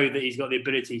 You know that he's got the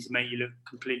ability to make you look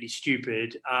completely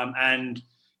stupid, and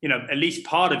at least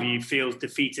part of you feels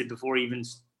defeated before he even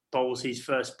bowls his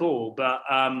first ball. But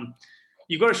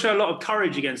you've got to show a lot of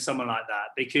courage against someone like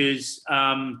that because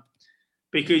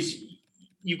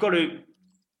you've got to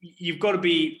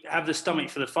have the stomach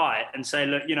for the fight and say,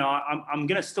 look, I'm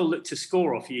going to still look to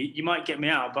score off you. You might get me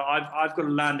out, but I've got to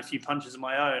land a few punches of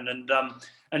my own.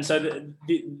 And so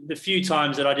the few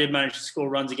times that I did manage to score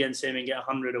runs against him and get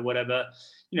 100 or whatever,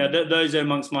 those are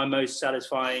amongst my most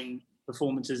satisfying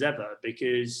performances ever,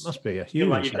 because must be a huge you feel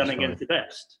like you've done it against the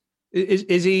best.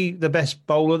 Is he the best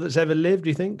bowler that's ever lived,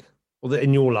 do you think? Or that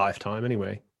in your lifetime,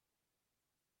 anyway?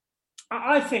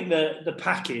 I think the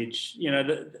package,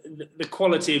 the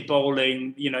quality of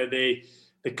bowling, the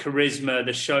charisma,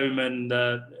 the showman,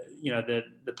 the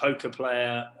poker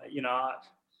player,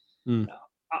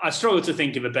 I struggle to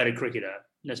think of a better cricketer.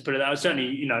 Let's put it that way.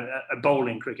 Certainly, a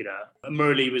bowling cricketer.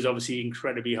 Murali was obviously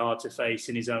incredibly hard to face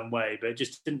in his own way, but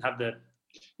just didn't have the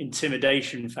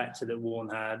intimidation factor that Warne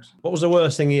had. What was the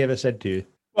worst thing he ever said to you?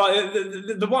 Well,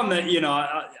 the one that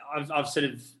I've sort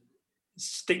of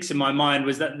sticks in my mind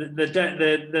was that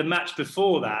the match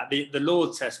before that, the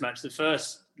Lord's Test match, the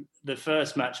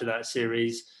first match of that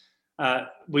series,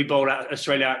 we bowled out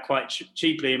Australia out quite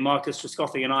cheaply, and Marcus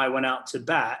Trescothick and I went out to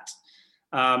bat.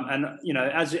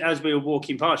 As we were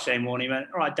walking past Shane Warne, he went,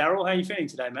 "All right, Daryl, how are you feeling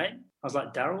today, mate?" I was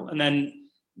like, "Daryl," and then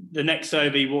the next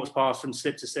over, he walks past from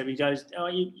slip to slip. He goes, "Oh,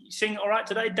 you sing all right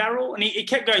today, Daryl?" And he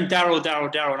kept going, "Daryl,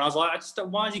 Daryl, Daryl," and I was like,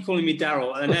 "Why is he calling me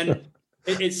Daryl?" And then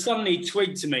it suddenly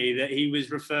twigged to me that he was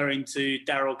referring to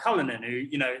Daryl Cullinan, who,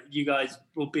 you guys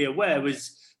will be aware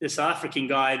was the South African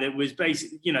guy that was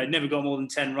basically, never got more than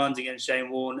 10 runs against Shane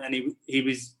Warne, and he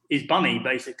was his bunny,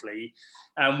 basically.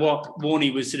 And what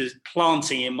Warney was sort of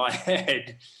planting in my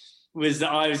head was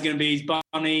that I was going to be his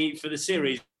bunny for the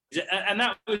series. And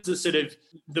that was the sort of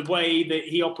the way that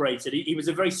he operated. He was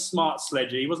a very smart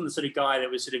sledger. He wasn't the sort of guy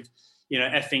that was sort of,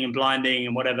 effing and blinding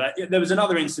and whatever. There was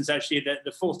another instance, actually, that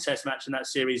the fourth test match in that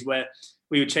series where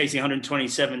we were chasing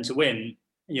 127 to win.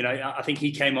 I think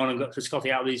he came on and got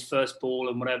Trescothick out with his first ball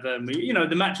and whatever. And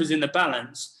the match was in the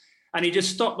balance. And he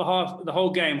just stopped the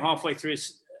whole game halfway through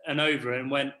an over and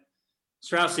went,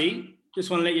 "Straussy, just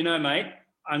want to let you know, mate,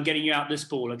 I'm getting you out this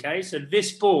ball, okay? So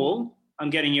this ball, I'm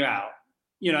getting you out."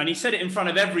 And he said it in front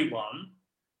of everyone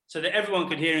so that everyone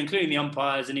could hear, including the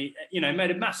umpires, and he,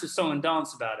 made a massive song and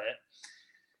dance about it.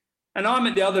 And I'm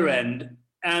at the other end,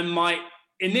 and my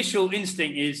initial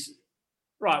instinct is,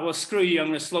 right, well, screw you, I'm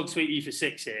going to slog sweep you for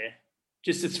 6 here,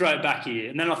 just to throw it back at you.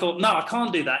 And then I thought, no, I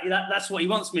can't do that. That's what he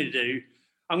wants me to do.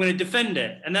 I'm going to defend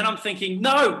it. And then I'm thinking,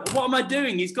 no, what am I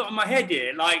doing? He's got in my head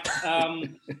here. Like,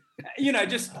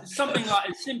 just something like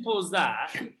as simple as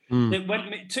that.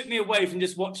 It took me away from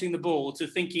just watching the ball to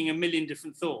thinking a million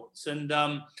different thoughts. And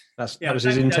that was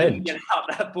his intent. I didn't get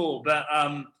out that ball,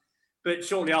 but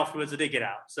shortly afterwards I did get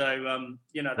out. So,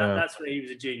 that's where he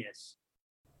was a genius.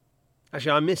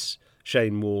 Actually, I miss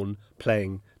Shane Warne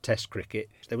playing Test cricket.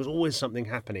 There was always something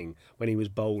happening when he was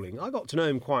bowling. I got to know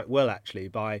him quite well, actually,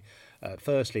 by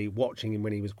firstly watching him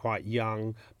when he was quite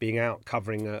young, being out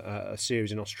covering a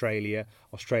series in Australia,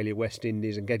 West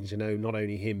Indies, and getting to know not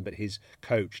only him but his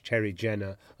coach, Terry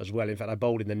Jenner, as well. In fact, I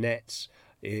bowled in the nets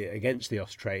against the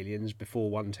Australians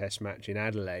before one Test match in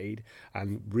Adelaide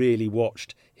and really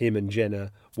watched him and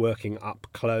Jenner working up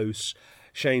close.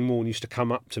 Shane Warne used to come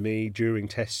up to me during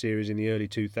Test series in the early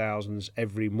 2000s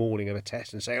every morning of a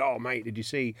Test and say, "Oh, mate, did you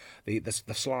see the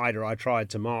slider I tried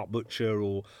to Mark Butcher,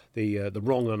 or the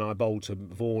wrong one I bowled to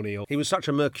Varney?" He was such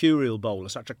a mercurial bowler,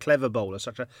 such a clever bowler,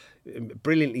 such a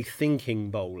brilliantly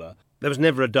thinking bowler. There was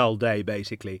never a dull day,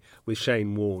 basically, with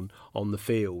Shane Warne on the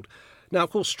field. Now,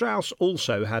 of course, Strauss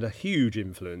also had a huge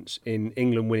influence in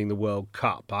England winning the World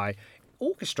Cup by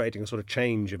orchestrating a sort of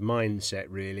change of mindset,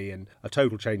 really, and a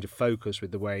total change of focus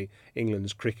with the way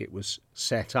England's cricket was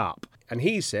set up. And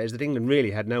he says that England really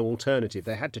had no alternative.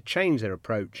 They had to change their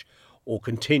approach or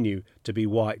continue to be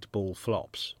white ball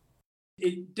flops?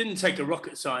 It didn't take a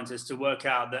rocket scientist to work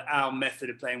out that our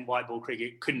method of playing white ball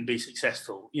cricket couldn't be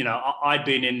successful. I'd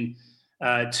been in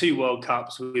 2 World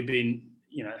Cups. We've been,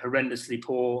 horrendously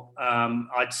poor.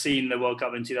 I'd seen the World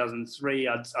Cup in 2003.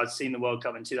 I'd seen the World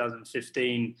Cup in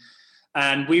 2015.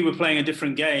 And we were playing a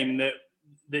different game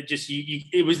that just,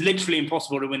 it was literally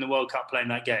impossible to win the World Cup playing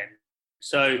that game.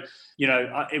 So,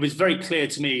 it was very clear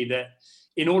to me that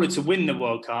in order to win the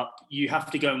World Cup, you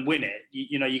have to go and win it.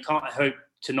 You can't hope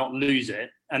to not lose it.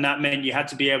 And that meant you had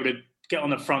to be able to get on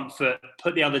the front foot,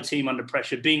 put the other team under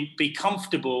pressure, be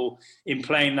comfortable in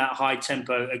playing that high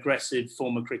tempo, aggressive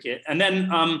form of cricket. And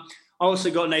then I also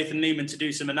got Nathan Lehmann to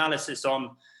do some analysis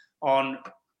on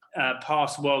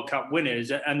past World Cup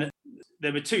winners. And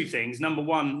there were 2 things. Number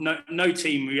one, no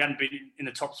team who hadn't been in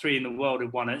the top 3 in the world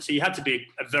had won it. So you had to be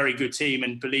a very good team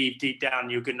and believe deep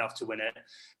down you're good enough to win it.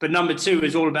 But number 2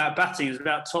 is all about batting. It's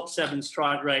about top 7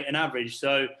 strike rate and average.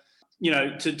 So,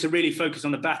 to really focus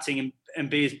on the batting and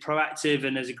be as proactive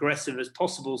and as aggressive as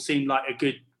possible seemed like a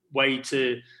good way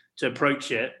to approach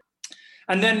it.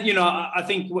 And then, I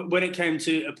think when it came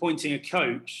to appointing a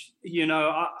coach,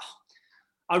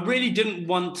 I really didn't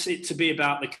want it to be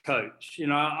about the coach.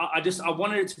 I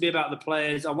wanted it to be about the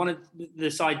players. I wanted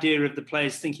this idea of the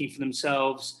players thinking for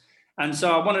themselves. And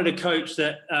so I wanted a coach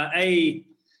that,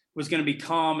 was going to be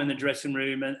calm in the dressing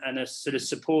room and a sort of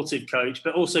supportive coach,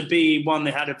 but also B, one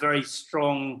that had a very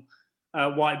strong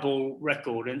white ball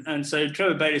record. And so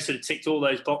Trevor Bayliss sort of ticked all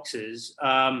those boxes.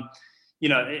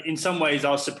 In some ways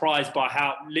I was surprised by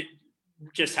how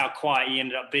quiet he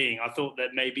ended up being. I thought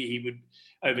that maybe he would,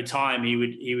 over time, he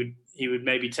would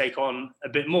maybe take on a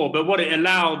bit more. But what it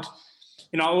allowed,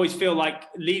 I always feel like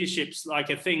leadership's like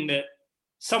a thing that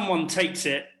someone takes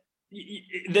it.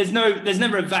 There's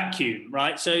never a vacuum,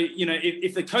 right? So,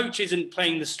 if the coach isn't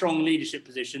playing the strong leadership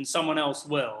position, someone else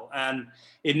will. And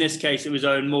in this case, it was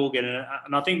Owen Morgan.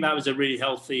 And I think that was a really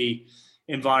healthy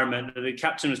environment. The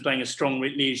captain was playing a strong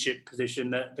leadership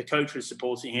position, that the coach was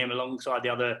supporting him alongside the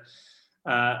other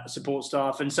support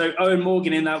staff. And so Owen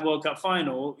Morgan in that World Cup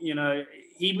final,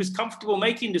 he was comfortable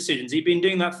making decisions. He'd been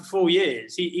doing that for 4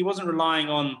 years. He wasn't relying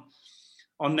on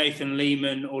Nathan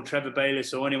Lehmann or Trevor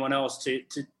Bayliss or anyone else to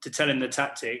tell him the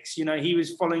tactics. He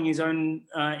was following his own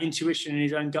intuition and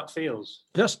his own gut feels.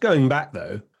 Just going back,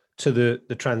 though, to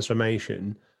the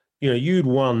transformation, you'd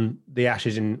won the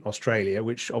Ashes in Australia,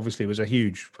 which obviously was a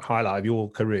huge highlight of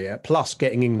your career, plus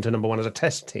getting into number 1 as a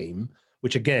test team,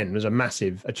 which again was a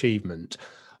massive achievement.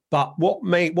 But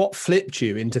what flipped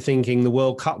you into thinking the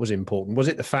World Cup was important? Was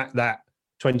it the fact that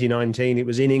 2019 it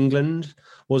was in England?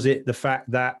 Was it the fact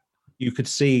that you could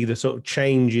see the sort of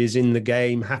changes in the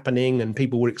game happening and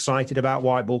people were excited about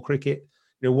white ball cricket?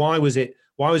 Why was it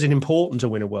important to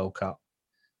win a World Cup?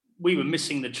 We were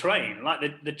missing the train, like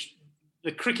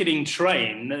the cricketing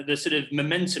train, the sort of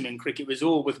momentum in cricket was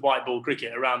all with white ball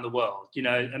cricket around the world,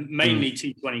 and mainly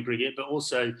T20 cricket, but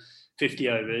also 50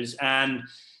 overs. And,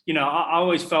 I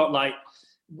always felt like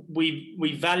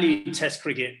we valued test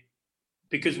cricket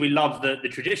because we loved the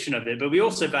tradition of it, but we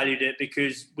also valued it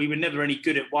because we were never any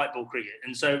good at white ball cricket.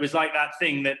 And so it was like that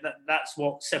thing that's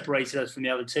what separated us from the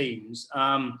other teams.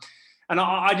 And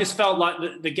I just felt like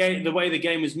the way the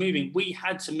game was moving, we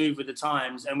had to move with the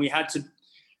times, and we had to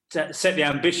set the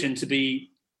ambition to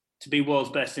be world's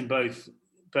best in both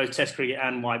test cricket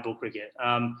and white ball cricket.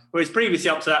 Whereas previously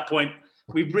up to that point,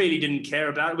 we really didn't care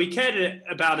about it. We cared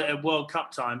about it at World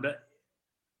Cup time, but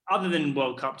other than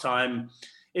World Cup time,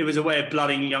 it was a way of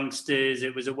blooding youngsters.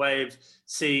 It was a way of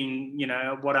seeing,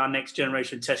 what our next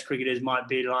generation of test cricketers might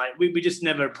be like. We just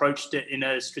never approached it in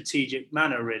a strategic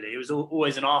manner, really. It was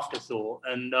always an afterthought.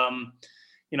 And,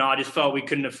 I just felt we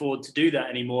couldn't afford to do that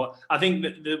anymore. I think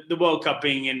that the World Cup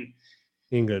being in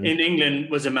England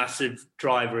was a massive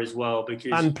driver as well.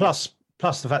 And plus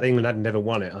the fact that England hadn't ever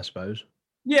won it, I suppose.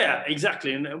 Yeah,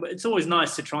 exactly. And it's always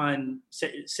nice to try and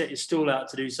set your stall out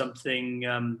to do something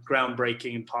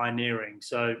groundbreaking and pioneering.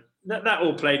 So that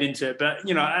all played into it. But,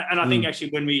 and I think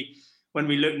actually when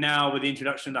we look now with the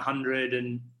introduction of the 100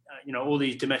 and, all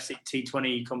these domestic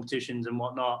T20 competitions and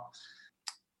whatnot,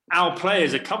 our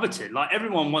players are coveted. Like,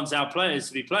 everyone wants our players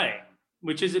to be playing,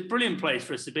 which is a brilliant place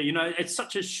for us to be. It's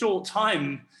such a short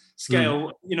time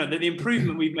scale, the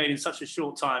improvement we've made in such a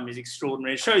short time is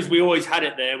extraordinary. It shows we always had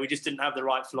it there. We just didn't have the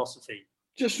right philosophy.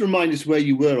 Just remind us where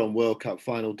you were on World Cup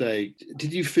final day.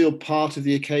 Did you feel part of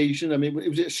the occasion? I mean,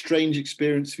 was it a strange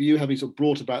experience for you, having sort of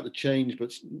brought about the change,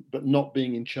 but not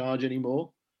being in charge anymore?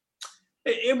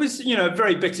 It was,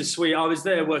 very bittersweet. I was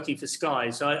there working for Sky,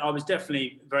 so I was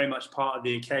definitely very much part of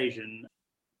the occasion.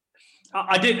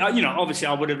 I did, obviously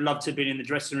I would have loved to have been in the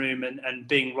dressing room and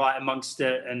being right amongst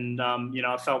it. And,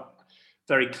 I felt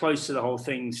very close to the whole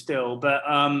thing still. But,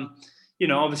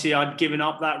 obviously I'd given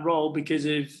up that role because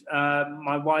of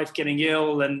my wife getting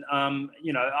ill. And,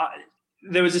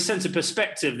 there was a sense of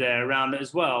perspective there around it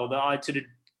as well, that I sort of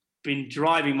been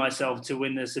driving myself to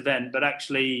win this event. But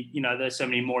actually, there's so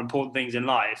many more important things in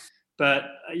life. But,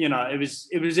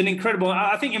 it was an incredible,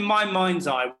 I think in my mind's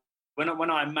eye, when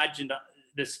I imagined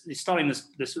starting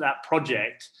that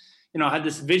project, I had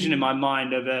this vision in my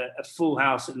mind of a full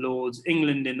house at Lord's,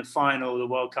 England in the final of the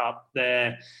World Cup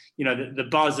there, the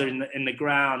buzzer in the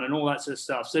ground and all that sort of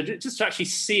stuff. So just to actually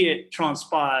see it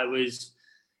transpire was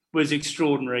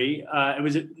extraordinary. It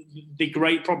was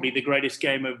probably the greatest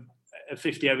game of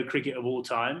 50 over cricket of all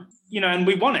time, and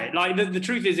we won it. Like the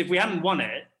truth is, if we hadn't won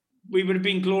it, we would have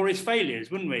been glorious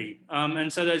failures, wouldn't we?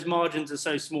 And so those margins are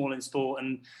so small in sport,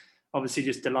 and obviously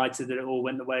just delighted that it all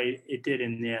went the way it did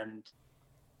in the end.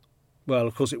 Well,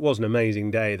 of course, it was an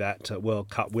amazing day, that World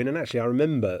Cup win. And actually, I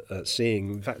remember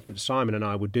seeing, in fact, Simon and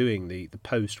I were doing the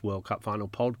post-World Cup final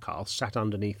podcast, sat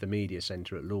underneath the media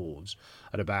centre at Lord's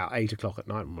at about 8 o'clock at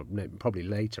night, probably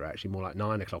later, actually, more like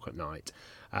 9 o'clock at night.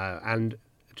 And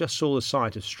just saw the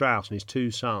sight of Strauss and his two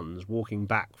sons walking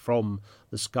back from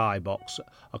the skybox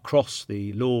across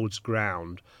the Lord's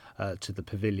ground to the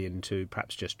pavilion to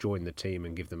perhaps just join the team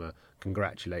and give them a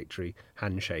congratulatory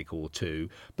handshake or two.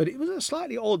 But it was a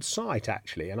slightly odd sight,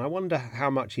 actually, and I wonder how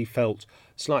much he felt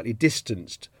slightly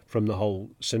distanced from the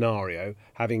whole scenario,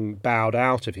 having bowed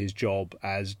out of his job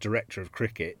as director of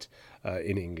cricket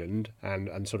in England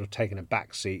and sort of taken a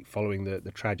back seat following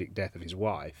the tragic death of his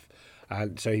wife.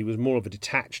 And so he was more of a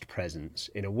detached presence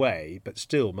in a way, but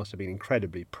still must have been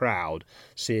incredibly proud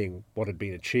seeing what had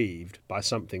been achieved by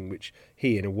something which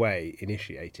he, in a way,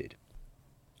 initiated.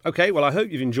 OK, well, I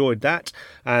hope you've enjoyed that.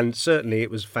 And certainly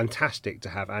it was fantastic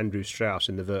to have Andrew Strauss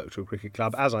in the Virtual Cricket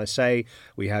Club. As I say,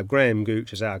 we have Graham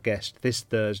Gooch as our guest this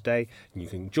Thursday. And you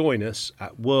can join us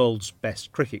at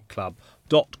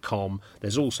worldsbestcricketclub.com.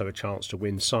 There's also a chance to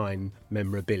win signed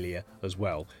memorabilia as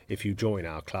well if you join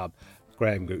our club.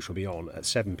 Graham Gooch will be on at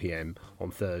 7 p.m. on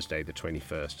Thursday, the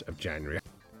 21st of January.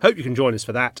 Hope you can join us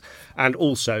for that, and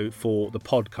also for the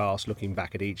podcast looking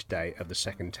back at each day of the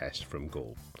second test from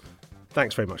Galle.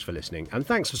 Thanks very much for listening, and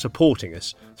thanks for supporting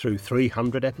us through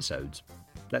 300 episodes.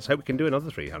 Let's hope we can do another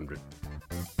 300.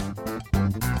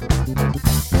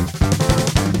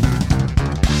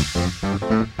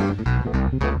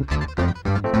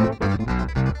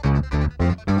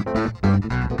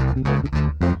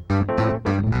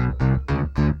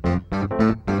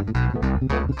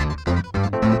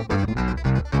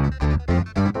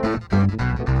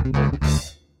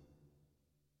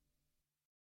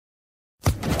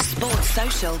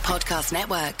 Podcast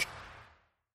Network.